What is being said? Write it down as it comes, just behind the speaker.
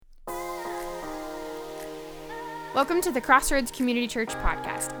Welcome to the Crossroads Community Church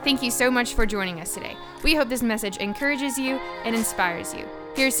podcast. Thank you so much for joining us today. We hope this message encourages you and inspires you.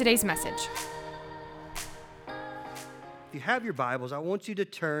 Here's today's message. If you have your Bibles, I want you to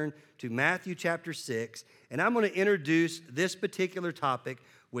turn to Matthew chapter 6, and I'm going to introduce this particular topic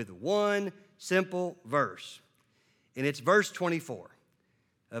with one simple verse. And it's verse 24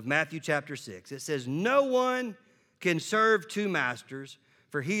 of Matthew chapter 6. It says, "No one can serve two masters,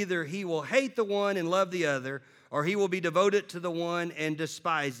 for either he will hate the one and love the other, or he will be devoted to the one and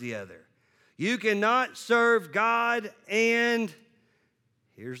despise the other. You cannot serve God and,"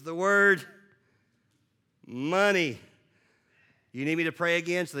 here's the word, money. You need me to pray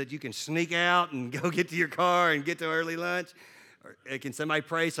again so that you can sneak out and go get to your car and get to early lunch? Or can somebody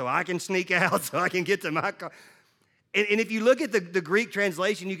pray so I can sneak out so I can get to my car? And if you look at the Greek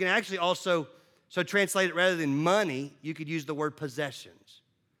translation, you can actually also, so translate it rather than money, you could use the word possessions.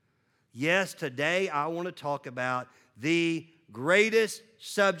 Yes, today I want to talk about the greatest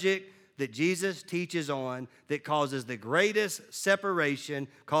subject that Jesus teaches on that causes the greatest separation,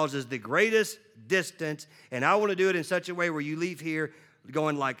 causes the greatest distance, and I want to do it in such a way where you leave here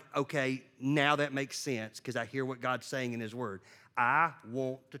going like, okay, now that makes sense because I hear what God's saying in His Word. I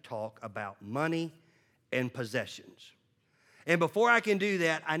want to talk about money and possessions. And before I can do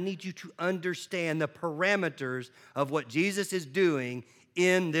that, I need you to understand the parameters of what Jesus is doing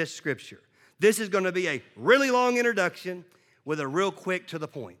in this scripture. This is going to be a really long introduction with a real quick to the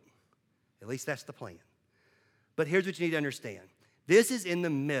point. At least that's the plan. But here's what you need to understand. This is in the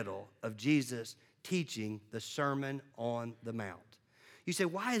middle of Jesus teaching the Sermon on the Mount. You say,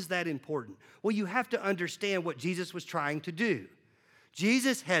 why is that important? Well, you have to understand what Jesus was trying to do.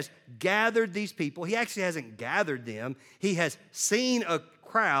 Jesus has gathered these people. He actually hasn't gathered them. He has seen a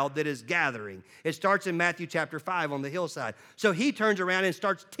crowd that is gathering. It starts in Matthew chapter 5 on the hillside. So he turns around and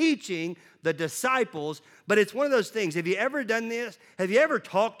starts teaching the disciples, but it's one of those things. Have you ever done this? Have you ever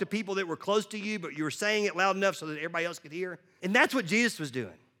talked to people that were close to you, but you were saying it loud enough so that everybody else could hear? And that's what Jesus was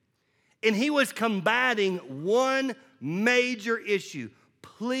doing. And he was combating one major issue.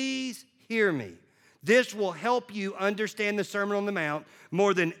 Please hear me. This will help you understand the Sermon on the Mount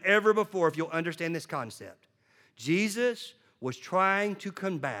more than ever before if you'll understand this concept. Jesus was trying to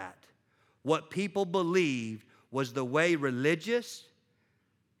combat what people believed was the way religious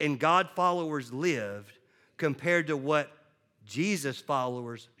and God followers lived compared to what Jesus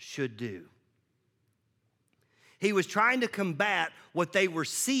followers should do. He was trying to combat what they were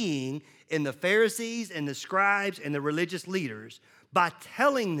seeing in the Pharisees and the scribes and the religious leaders by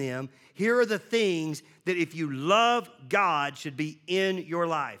telling them, here are the things that if you love God should be in your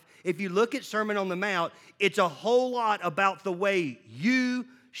life. If you look at Sermon on the Mount, it's a whole lot about the way you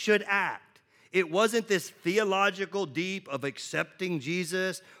should act. It wasn't this theological deep of accepting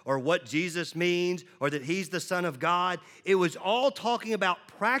Jesus or what Jesus means or that He's the Son of God. It was all talking about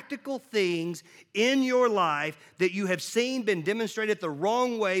practical things in your life that you have seen been demonstrated the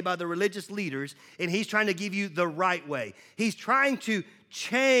wrong way by the religious leaders, and He's trying to give you the right way. He's trying to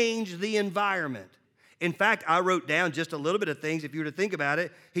change the environment. In fact, I wrote down just a little bit of things. If you were to think about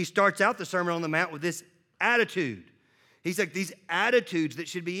it, he starts out the Sermon on the Mount with this attitude. He's like, these attitudes that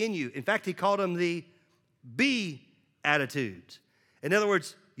should be in you. In fact, he called them the be attitudes. In other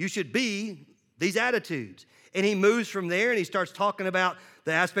words, you should be these attitudes. And he moves from there and he starts talking about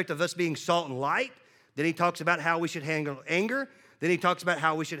the aspect of us being salt and light. Then he talks about how we should handle anger. Then he talks about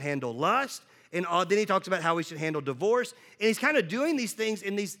how we should handle lust. And then he talks about how we should handle divorce. And he's kind of doing these things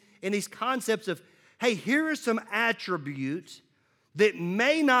in these concepts of, hey, here are some attributes that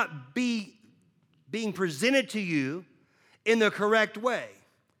may not be being presented to you in the correct way.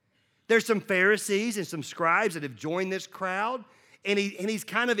 There's some Pharisees and some scribes that have joined this crowd, and he's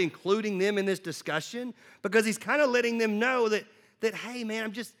kind of including them in this discussion because he's kind of letting them know that hey,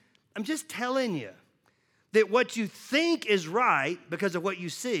 man, I'm just telling you that what you think is right because of what you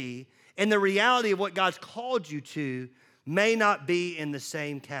see and the reality of what God's called you to may not be in the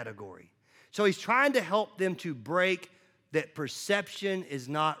same category. So he's trying to help them to break that perception is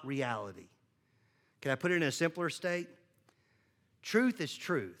not reality. Can I put it in a simpler state? Truth is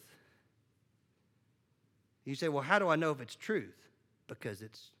truth. You say, well, how do I know if it's truth? Because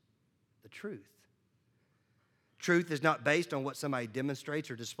it's the truth. Truth is not based on what somebody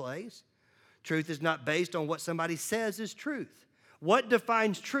demonstrates or displays. Truth is not based on what somebody says is truth. What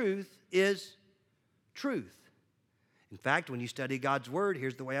defines truth is truth. In fact, when you study God's Word,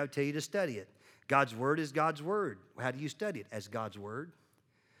 here's the way I would tell you to study it. God's Word is God's Word. How do you study it? As God's Word.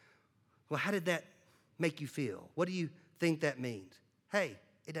 Well, how did that make you feel? What do you think that means? Hey,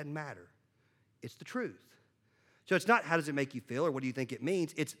 it doesn't matter. It's the truth. So it's not how does it make you feel or what do you think it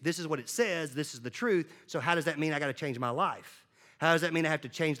means. It's this is what it says, this is the truth. So how does that mean I got to change my life? How does that mean I have to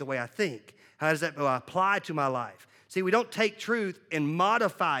change the way I think? How does that apply to my life? See, we don't take truth and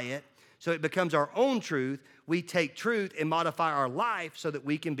modify it so it becomes our own truth. We take truth and modify our life so that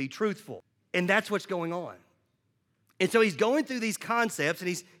we can be truthful. And that's what's going on. And so he's going through these concepts, and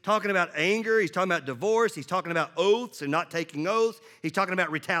he's talking about anger, he's talking about divorce, he's talking about oaths and not taking oaths, he's talking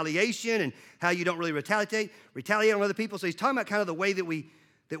about retaliation and how you don't really retaliate on other people. So he's talking about kind of the way that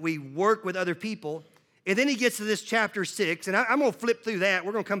we work with other people. And then he gets to this chapter 6, and I'm going to flip through that.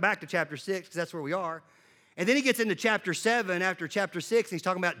 We're going to come back to chapter 6 because that's where we are. And then he gets into chapter 7 after chapter 6, and he's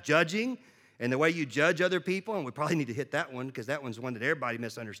talking about judging and the way you judge other people. And we probably need to hit that one because that one's one that everybody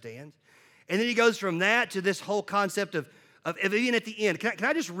misunderstands. And then he goes from that to this whole concept of even at the end. Can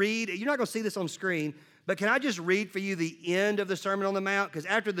I just read? You're not going to see this on screen, but can I just read for you the end of the Sermon on the Mount? Because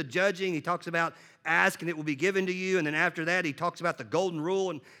after the judging, he talks about ask and it will be given to you. And then after that, he talks about the golden rule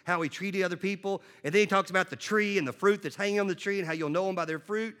and how he treated other people. And then he talks about the tree and the fruit that's hanging on the tree and how you'll know them by their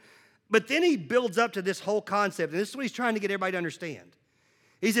fruit. But then he builds up to this whole concept. And this is what he's trying to get everybody to understand.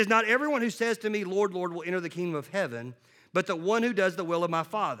 He says, not everyone who says to me, Lord, Lord, will enter the kingdom of heaven, but the one who does the will of my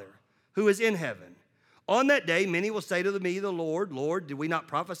Father, who is in heaven. On that day, many will say to me, the Lord, Lord, did we not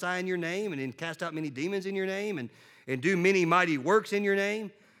prophesy in your name and then cast out many demons in your name and do many mighty works in your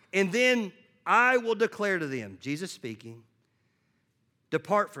name? And then I will declare to them, Jesus speaking,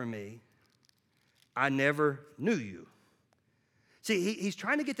 depart from me, I never knew you. See, he's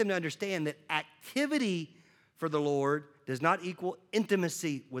trying to get them to understand that activity for the Lord does not equal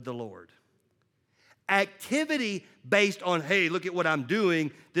intimacy with the Lord. Activity based on, hey, look at what I'm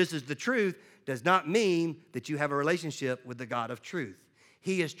doing, this is the truth, does not mean that you have a relationship with the God of truth.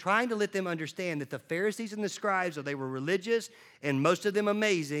 He is trying to let them understand that the Pharisees and the scribes, though they were religious and most of them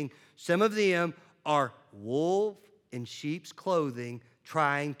amazing, some of them are wolf in sheep's clothing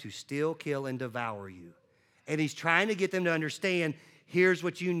trying to steal, kill, and devour you. And he's trying to get them to understand, here's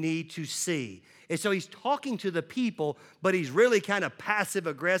what you need to see. And so he's talking to the people, but he's really kind of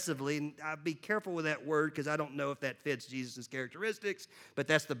passive-aggressively, and I'll be careful with that word because I don't know if that fits Jesus' characteristics, but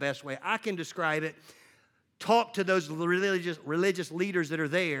that's the best way I can describe it. Talk to those religious leaders that are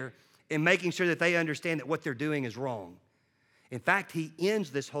there and making sure that they understand that what they're doing is wrong. In fact, he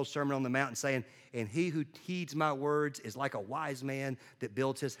ends this whole Sermon on the Mount saying, and he who heeds my words is like a wise man that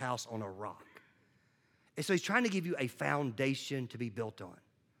builds his house on a rock. And so he's trying to give you a foundation to be built on.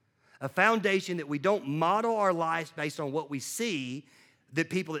 A foundation that we don't model our lives based on what we see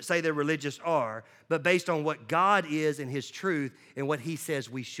that people that say they're religious are, but based on what God is and his truth and what he says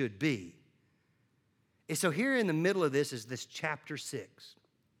we should be. And so here in the middle of this is this chapter 6,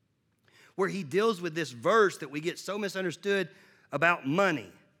 where he deals with this verse that we get so misunderstood about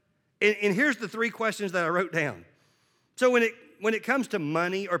money. And here's the 3 questions that I wrote down. So when it comes to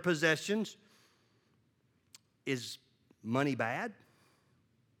money or possessions, is money bad?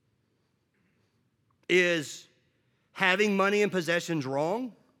 Is having money and possessions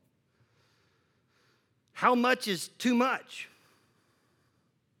wrong? How much is too much?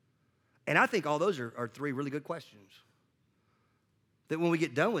 And I think all those are 3 really good questions that when we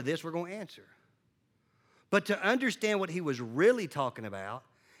get done with this, we're going to answer. But to understand what he was really talking about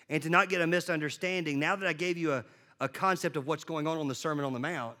and to not get a misunderstanding, now that I gave you a concept of what's going on the Sermon on the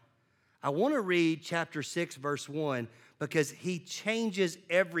Mount, I want to read chapter 6, verse 1, because he changes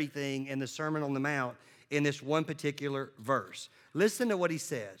everything in the Sermon on the Mount in this one particular verse. Listen to what he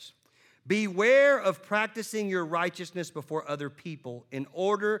says. Beware of practicing your righteousness before other people in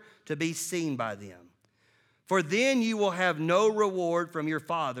order to be seen by them, for then you will have no reward from your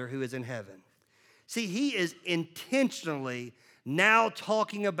Father who is in heaven. See, he is intentionally now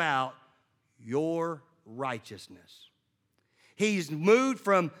talking about your righteousness. He's moved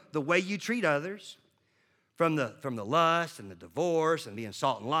from the way you treat others, from the lust and the divorce and being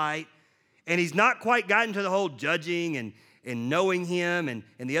salt and light, and he's not quite gotten to the whole judging and knowing him and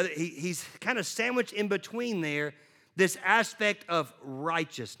the other. He's kind of sandwiched in between there, this aspect of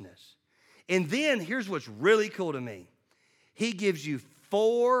righteousness. And then here's what's really cool to me. He gives you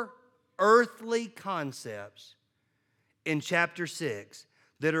 4 earthly concepts in chapter 6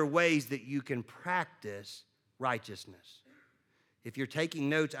 that are ways that you can practice righteousness. If you're taking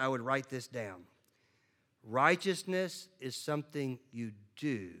notes, I would write this down. Righteousness is something you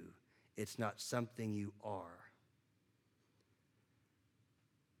do. It's not something you are.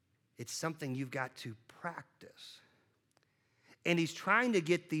 It's something you've got to practice. And he's trying to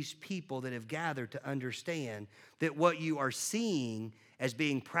get these people that have gathered to understand that what you are seeing as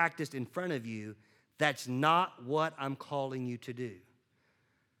being practiced in front of you, that's not what I'm calling you to do.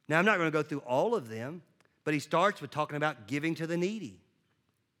 Now, I'm not going to go through all of them, But he starts with talking about giving to the needy.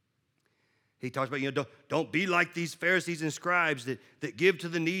 He talks about, don't be like these Pharisees and scribes that give to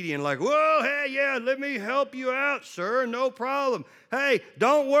the needy and like, whoa, hey, yeah, let me help you out, sir, no problem. Hey,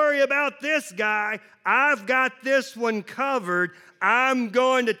 don't worry about this guy. I've got this one covered. I'm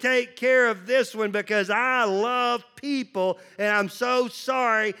going to take care of this one because I love people, and I'm so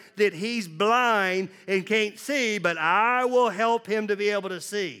sorry that he's blind and can't see, but I will help him to be able to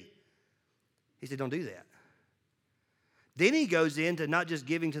see. He said, don't do that. Then he goes into not just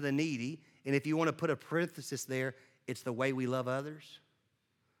giving to the needy, and if you want to put a parenthesis there, it's the way we love others.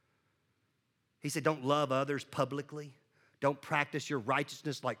 He said, don't love others publicly. Don't practice your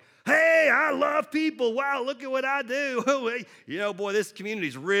righteousness like, hey, I love people. Wow, look at what I do. Boy, this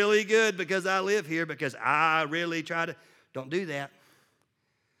community's really good because I live here, because I really try to. Don't do that.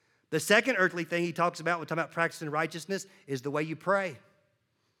 The second earthly thing he talks about when talking about practicing righteousness is the way you pray.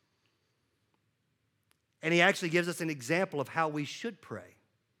 And he actually gives us an example of how we should pray.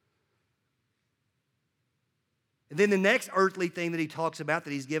 And then the next earthly thing that he talks about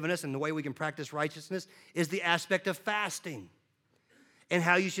that he's given us and the way we can practice righteousness is the aspect of fasting and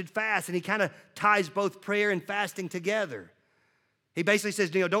how you should fast. And he kind of ties both prayer and fasting together. He basically says,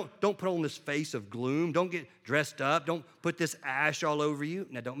 don't put on this face of gloom. Don't get dressed up. Don't put this ash all over you.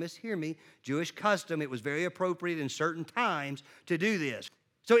 Now, don't mishear me. Jewish custom, it was very appropriate in certain times to do this.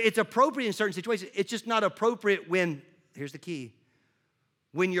 So it's appropriate in certain situations. It's just not appropriate when, here's the key,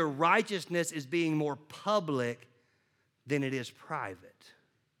 when your righteousness is being more public than it is private.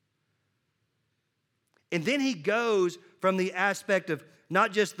 And then he goes from the aspect of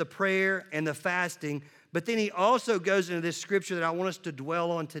not just the prayer and the fasting, but then he also goes into this scripture that I want us to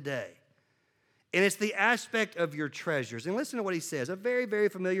dwell on today. And it's the aspect of your treasures. And listen to what he says, a very, very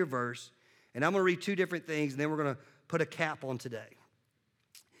familiar verse. And I'm going to read two different things, and then we're going to put a cap on today.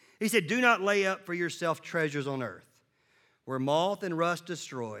 He said, do not lay up for yourself treasures on earth, where moth and rust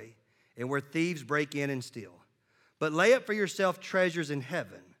destroy, and where thieves break in and steal. But lay up for yourself treasures in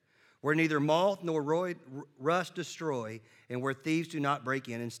heaven, where neither moth nor rust destroy, and where thieves do not break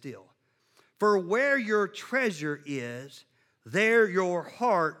in and steal. For where your treasure is, there your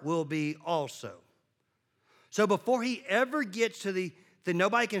heart will be also. So before he ever gets to the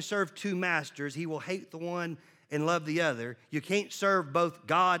nobody can serve two masters, he will hate the one and love the other. You can't serve both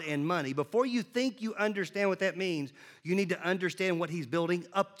God and money. Before you think you understand what that means, you need to understand what he's building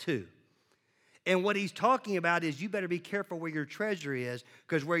up to. And what he's talking about is you better be careful where your treasure is,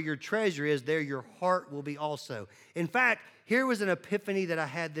 because where your treasure is, there your heart will be also. In fact, here was an epiphany that I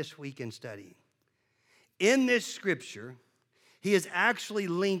had this week in studying. In this scripture, he is actually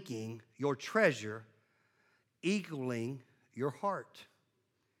linking your treasure equaling your heart.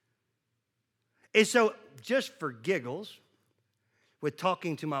 And so just for giggles, with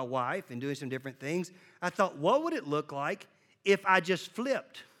talking to my wife and doing some different things, I thought, what would it look like if I just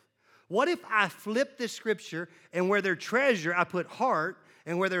flipped? What if I flip this scripture and where there's treasure, I put heart,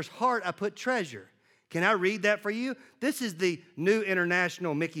 and where there's heart, I put treasure? Can I read that for you? This is the New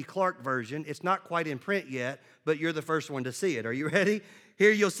International Mickey Clark version. It's not quite in print yet, but you're the first one to see it. Are you ready?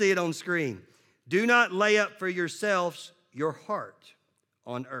 Here you'll see it on screen. Do not lay up for yourselves your heart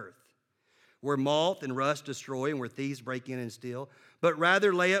on earth, where moth and rust destroy and where thieves break in and steal, but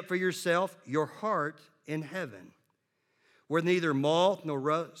rather lay up for yourself your heart in heaven, where neither moth nor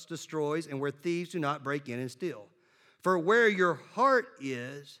rust destroys, and where thieves do not break in and steal. For where your heart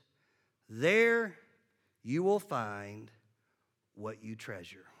is, there you will find what you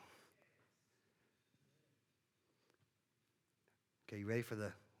treasure. Okay, you ready for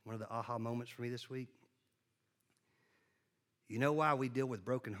one of the aha moments for me this week? You know why we deal with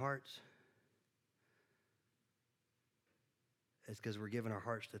broken hearts? It's because we're giving our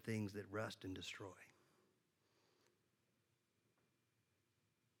hearts to things that rust and destroy.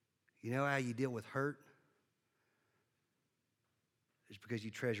 You know how you deal with hurt? It's because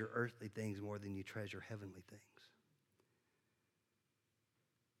you treasure earthly things more than you treasure heavenly things.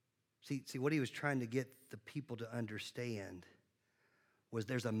 See, what he was trying to get the people to understand was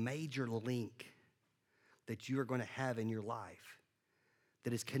there's a major link that you are going to have in your life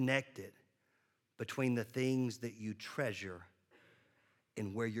that is connected between the things that you treasure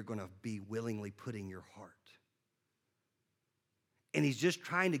and where you're going to be willingly putting your heart. And he's just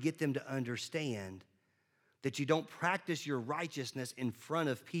trying to get them to understand that you don't practice your righteousness in front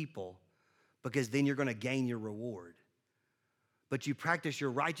of people because then you're going to gain your reward. But you practice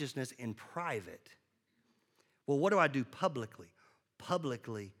your righteousness in private. Well, what do I do publicly?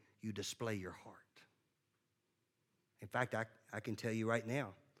 Publicly, you display your heart. In fact, I can tell you right now,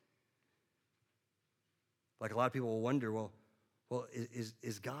 like a lot of people will wonder, well,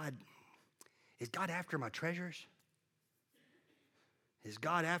 is God Is God after my treasures? Is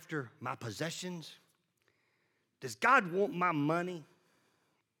God after my possessions? Does God want my money?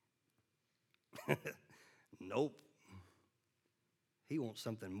 Nope. He wants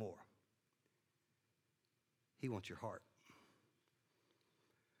something more. He wants your heart.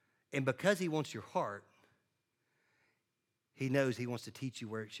 And because he wants your heart, he knows he wants to teach you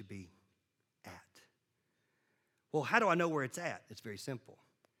where it should be at. Well, how do I know where it's at? It's very simple.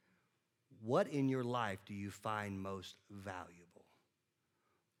 What in your life do you find most valuable?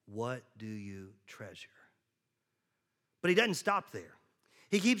 What do you treasure? But he doesn't stop there.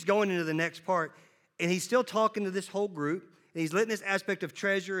 He keeps going into the next part, and he's still talking to this whole group, and he's letting this aspect of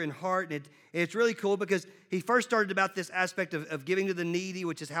treasure and heart, and it's really cool because he first started about this aspect of giving to the needy,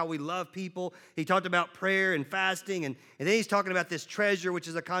 which is how we love people. He talked about prayer and fasting, and then he's talking about this treasure, which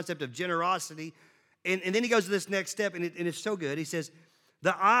is a concept of generosity. And then he goes to this next step, and it's so good. He says,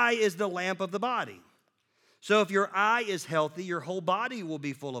 the eye is the lamp of the body. So if your eye is healthy, your whole body will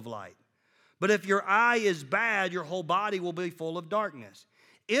be full of light. But if your eye is bad, your whole body will be full of darkness.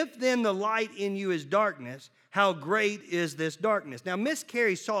 If then the light in you is darkness, how great is this darkness? Now, Miss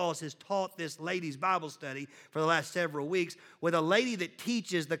Carrie Sauls has taught this ladies' Bible study for the last several weeks with a lady that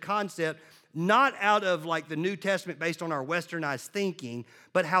teaches the concept not out of like the New Testament based on our westernized thinking,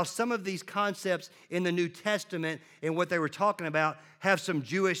 but how some of these concepts in the New Testament and what they were talking about have some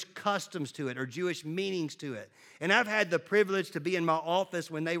Jewish customs to it or Jewish meanings to it. And I've had the privilege to be in my office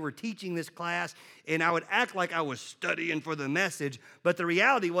when they were teaching this class, and I would act like I was studying for the message, but the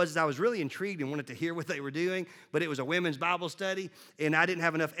reality was I was really intrigued and wanted to hear what they were doing, but it was a women's Bible study, and I didn't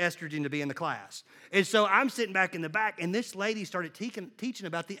have enough estrogen to be in the class. And so I'm sitting back in the back, and this lady started teaching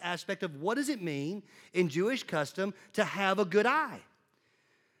about the aspect of what does it mean in Jewish custom to have a good eye?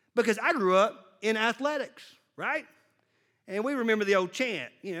 Because I grew up in athletics, right? And we remember the old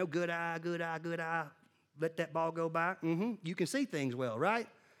chant, you know, good eye, good eye, good eye, let that ball go by. You can see things well, right?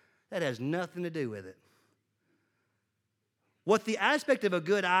 That has nothing to do with it. What the aspect of a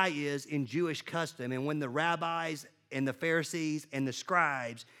good eye is in Jewish custom, and when the rabbis and the Pharisees and the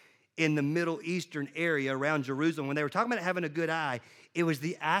scribes in the Middle Eastern area around Jerusalem, when they were talking about having a good eye, it was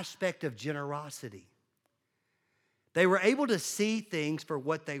the aspect of generosity. They were able to see things for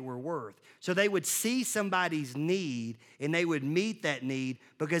what they were worth. So they would see somebody's need, and they would meet that need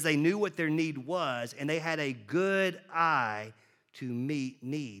because they knew what their need was, and they had a good eye to meet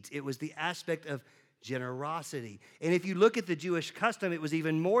needs. It was the aspect of generosity. And if you look at the Jewish custom, it was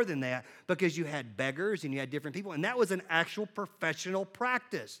even more than that because you had beggars and you had different people, and that was an actual professional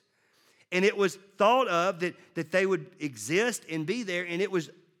practice. And it was thought of that they would exist and be there, and it was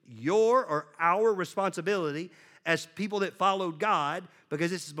your or our responsibility as people that followed God, because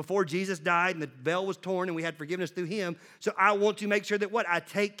this is before Jesus died and the veil was torn and we had forgiveness through him. So I want to make sure that what? I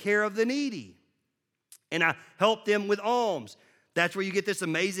take care of the needy and I help them with alms. That's where you get this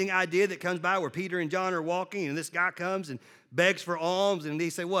amazing idea that comes by where Peter and John are walking and this guy comes and begs for alms, and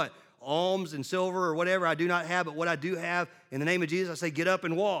they say what? Alms and silver or whatever I do not have, but what I do have, in the name of Jesus, I say get up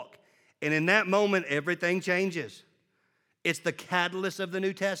and walk. And in that moment, everything changes. It's the catalyst of the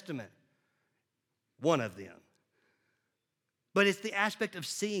New Testament. One of them. But it's the aspect of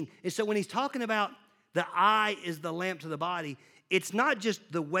seeing. And so when he's talking about the eye is the lamp to the body, it's not just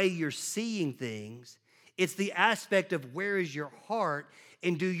the way you're seeing things. It's the aspect of where is your heart,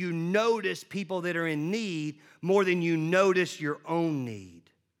 and do you notice people that are in need more than you notice your own need?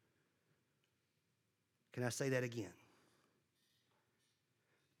 Can I say that again?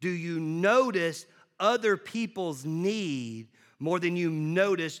 Do you notice other people's need more than you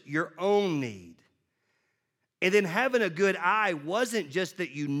notice your own need? And then having a good eye wasn't just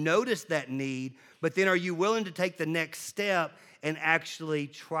that you noticed that need, but then are you willing to take the next step and actually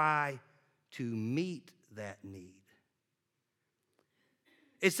try to meet that need?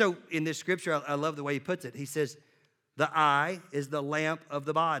 And so in this scripture, I love the way he puts it. He says, the eye is the lamp of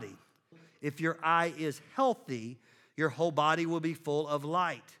the body. If your eye is healthy, your whole body will be full of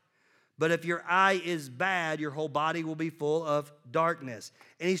light. But if your eye is bad, your whole body will be full of darkness.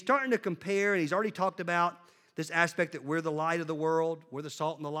 And he's starting to compare, and he's already talked about this aspect that we're the light of the world, we're the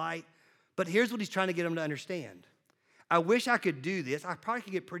salt and the light. But here's what he's trying to get them to understand. I wish I could do this. I probably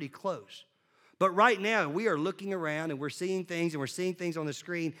could get pretty close. But right now, we are looking around and we're seeing things on the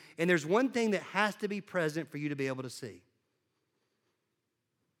screen, and there's one thing that has to be present for you to be able to see.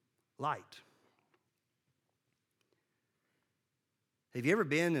 Light. Have you ever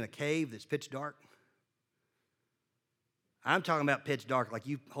been in a cave that's pitch dark? I'm talking about pitch dark, like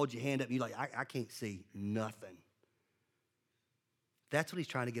you hold your hand up and you're like, I can't see nothing. That's what he's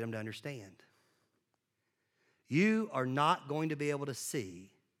trying to get them to understand. You are not going to be able to see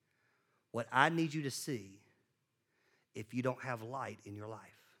what I need you to see if you don't have light in your life.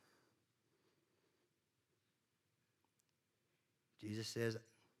 Jesus says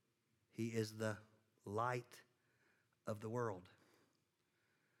he is the light of the world.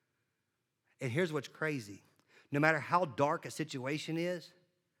 And here's what's crazy. No matter how dark a situation is,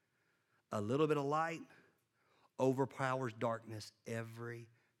 a little bit of light overpowers darkness every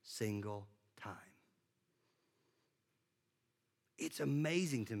single time. It's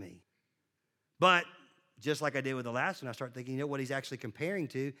amazing to me. But just like I did with the last one, I start thinking, what he's actually comparing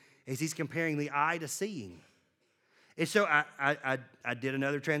to is he's comparing the eye to seeing. And so I did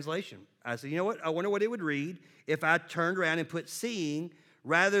another translation. I said, I wonder what it would read if I turned around and put seeing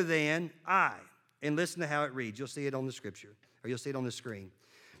rather than eye. And listen to how it reads. You'll see it on the scripture, or you'll see it on the screen.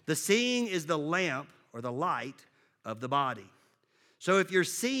 The seeing is the lamp or the light of the body. So if your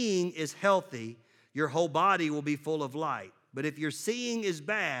seeing is healthy, your whole body will be full of light. But if your seeing is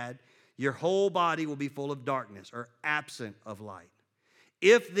bad, your whole body will be full of darkness or absent of light.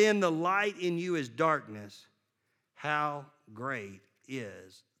 If then the light in you is darkness, how great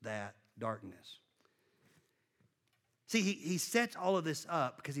is that darkness? See, he sets all of this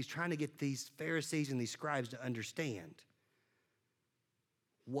up because he's trying to get these Pharisees and these scribes to understand.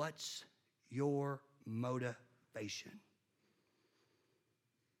 What's your motivation?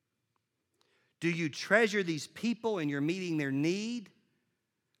 Do you treasure these people and you're meeting their need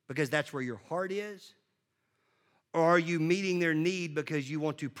because that's where your heart is? Or are you meeting their need because you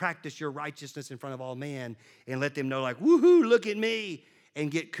want to practice your righteousness in front of all men and let them know, like, woohoo, look at me, and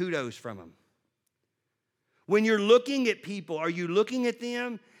get kudos from them? When you're looking at people, are you looking at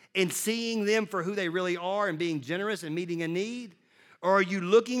them and seeing them for who they really are and being generous and meeting a need? Or are you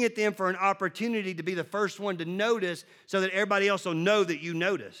looking at them for an opportunity to be the first one to notice so that everybody else will know that you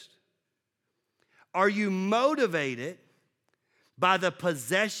noticed? Are you motivated by the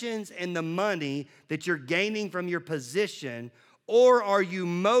possessions and the money that you're gaining from your position, or are you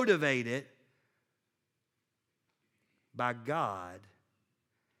motivated by God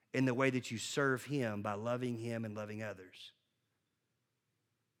in the way that you serve him by loving him and loving others?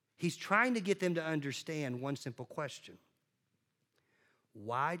 He's trying to get them to understand one simple question.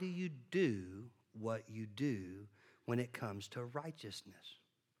 Why do you do what you do when it comes to righteousness?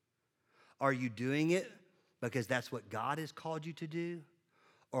 Are you doing it because that's what God has called you to do?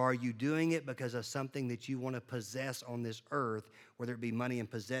 Or are you doing it because of something that you want to possess on this earth, whether it be money and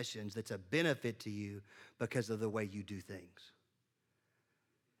possessions, that's a benefit to you because of the way you do things?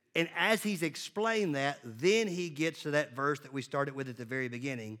 And as he's explained that, then he gets to that verse that we started with at the very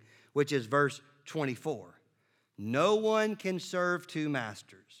beginning, which is verse 24. No one can serve two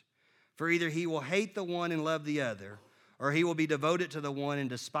masters, for either he will hate the one and love the other, or he will be devoted to the one and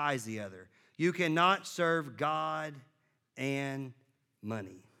despise the other. You cannot serve God and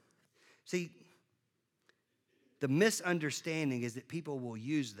money. See, the misunderstanding is that people will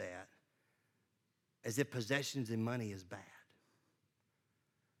use that as if possessions and money is bad.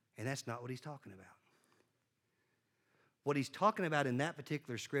 And that's not what he's talking about. What he's talking about in that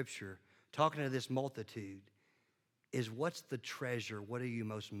particular scripture, talking to this multitude, is what's the treasure? What are you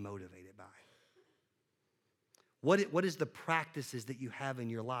most motivated by? What is the practices that you have in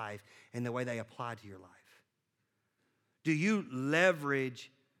your life and the way they apply to your life? Do you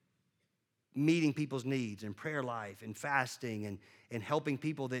leverage meeting people's needs and prayer life and fasting and helping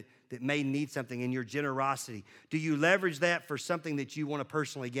people that may need something in your generosity? Do you leverage that for something that you want to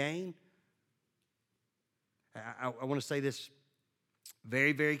personally gain? I want to say this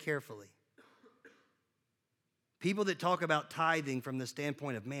very, very carefully. People that talk about tithing from the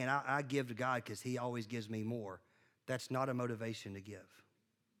standpoint of, man, I give to God because he always gives me more. That's not a motivation to give.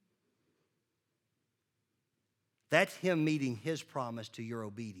 That's him meeting his promise to your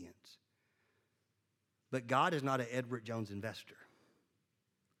obedience. But God is not an Edward Jones investor.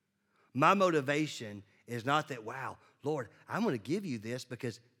 My motivation is not that, wow, Lord, I'm going to give you this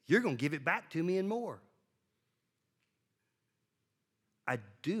because you're going to give it back to me and more. I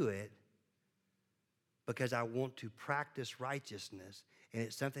do it because I want to practice righteousness, and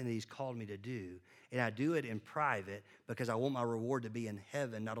it's something that he's called me to do. And I do it in private because I want my reward to be in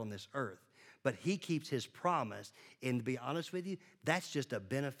heaven, not on this earth. But he keeps his promise, and to be honest with you, that's just a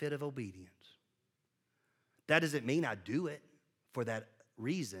benefit of obedience. That doesn't mean I do it for that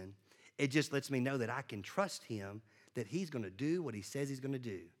reason. It just lets me know that I can trust him, that he's going to do what he says he's going to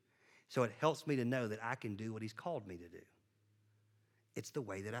do. So it helps me to know that I can do what he's called me to do. It's the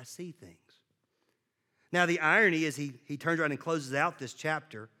way that I see things. Now, the irony is he turns around and closes out this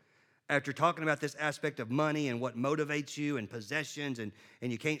chapter after talking about this aspect of money and what motivates you and possessions and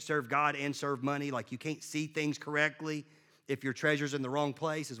you can't serve God and serve money, like you can't see things correctly. if your treasure's in the wrong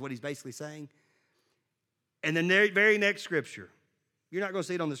place, is what he's basically saying. And then the very next scripture, you're not going to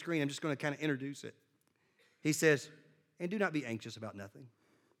see it on the screen. I'm just going to kind of introduce it. He says, and do not be anxious about nothing,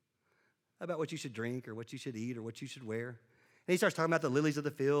 about what you should drink or what you should eat or what you should wear. And he starts talking about the lilies of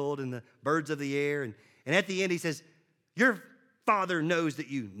the field and the birds of the air. And at the end, he says, your Father knows that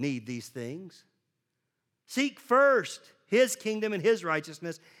you need these things. Seek first his kingdom and his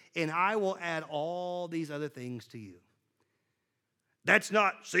righteousness, and I will add all these other things to you. That's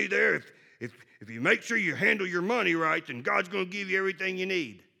not, see there, if you make sure you handle your money right, then God's going to give you everything you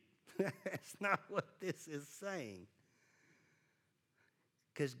need. That's not what this is saying.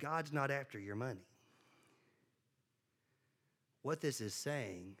 Because God's not after your money. What this is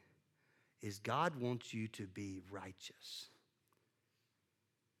saying is God wants you to be righteous.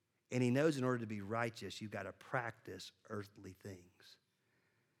 And he knows in order to be righteous, you've got to practice earthly things.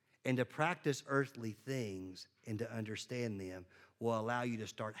 And to practice earthly things and to understand them will allow you to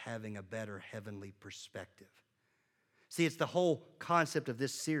start having a better heavenly perspective. See, it's the whole concept of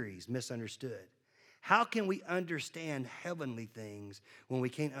this series, Misunderstood. How can we understand heavenly things when we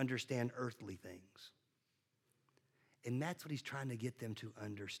can't understand earthly things? And that's what he's trying to get them to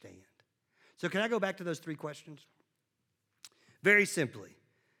understand. So can I go back to those 3 questions? Very simply.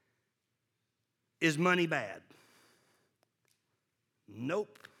 Is money bad?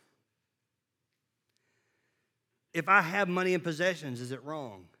 Nope. If I have money and possessions, is it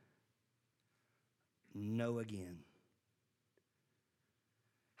wrong? No again.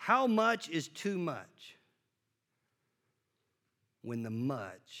 How much is too much? When the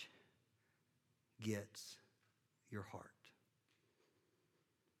much gets your heart.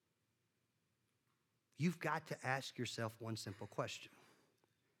 You've got to ask yourself one simple question.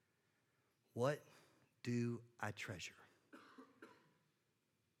 What do I treasure?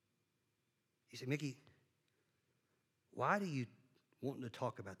 You say, Mickey, why do you want to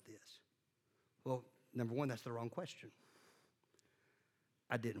talk about this? Well, number one, that's the wrong question.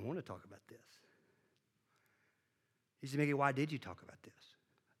 I didn't want to talk about this. You say, Mickey, why did you talk about this?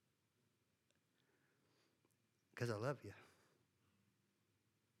 Because I love you.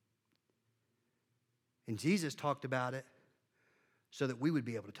 And Jesus talked about it so that we would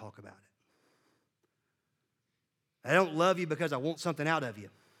be able to talk about it. I don't love you because I want something out of you.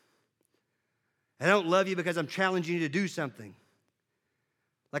 I don't love you because I'm challenging you to do something.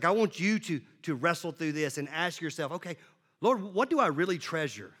 Like, I want you to wrestle through this and ask yourself, okay, Lord, what do I really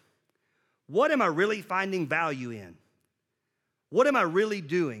treasure? What am I really finding value in? What am I really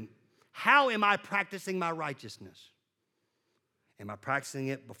doing? How am I practicing my righteousness? Am I practicing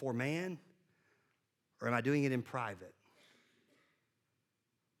it before man? Or am I doing it in private?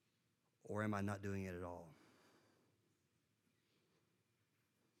 Or am I not doing it at all?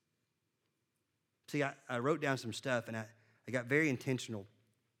 See, I wrote down some stuff, and I got very intentional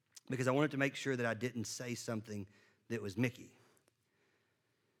because I wanted to make sure that I didn't say something that was Mickey.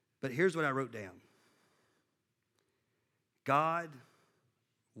 But here's what I wrote down. God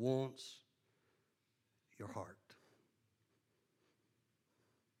wants your heart.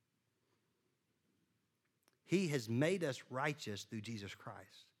 He has made us righteous through Jesus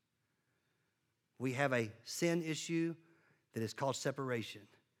Christ. We have a sin issue that is called separation.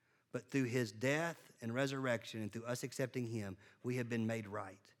 But through his death and resurrection and through us accepting him, we have been made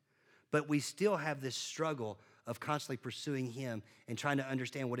right. But we still have this struggle of constantly pursuing him and trying to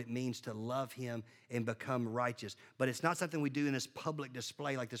understand what it means to love him and become righteous. But it's not something we do in this public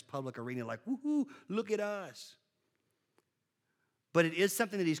display, like this public arena, like, woohoo, look at us. But it is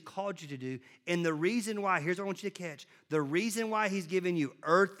something that he's called you to do. And the reason why, here's what I want you to catch. The reason why he's given you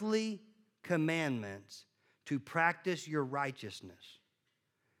earthly commandments to practice your righteousness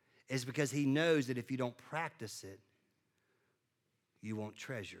is because he knows that if you don't practice it, you won't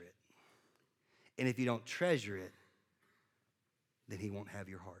treasure it. And if you don't treasure it, then he won't have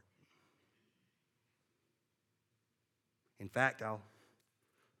your heart. In fact, I'll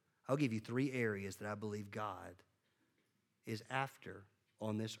give you 3 areas that I believe God is after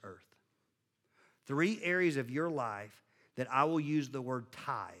on this earth. 3 areas of your life that I will use the word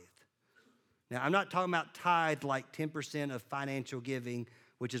tithe. Now, I'm not talking about tithe like 10% of financial giving,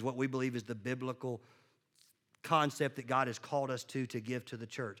 which is what we believe is the biblical concept that God has called us to give to the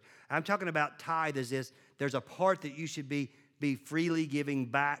church. I'm talking about tithe as this, there's a part that you should be freely giving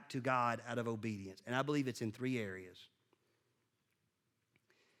back to God out of obedience. And I believe it's in 3 areas.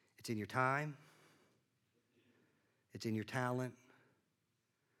 It's in your time, it's in your talent,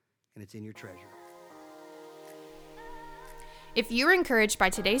 and it's in your treasure. If you were encouraged by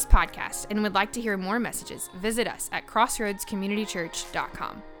today's podcast and would like to hear more messages, visit us at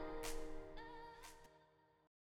crossroadscommunitychurch.com.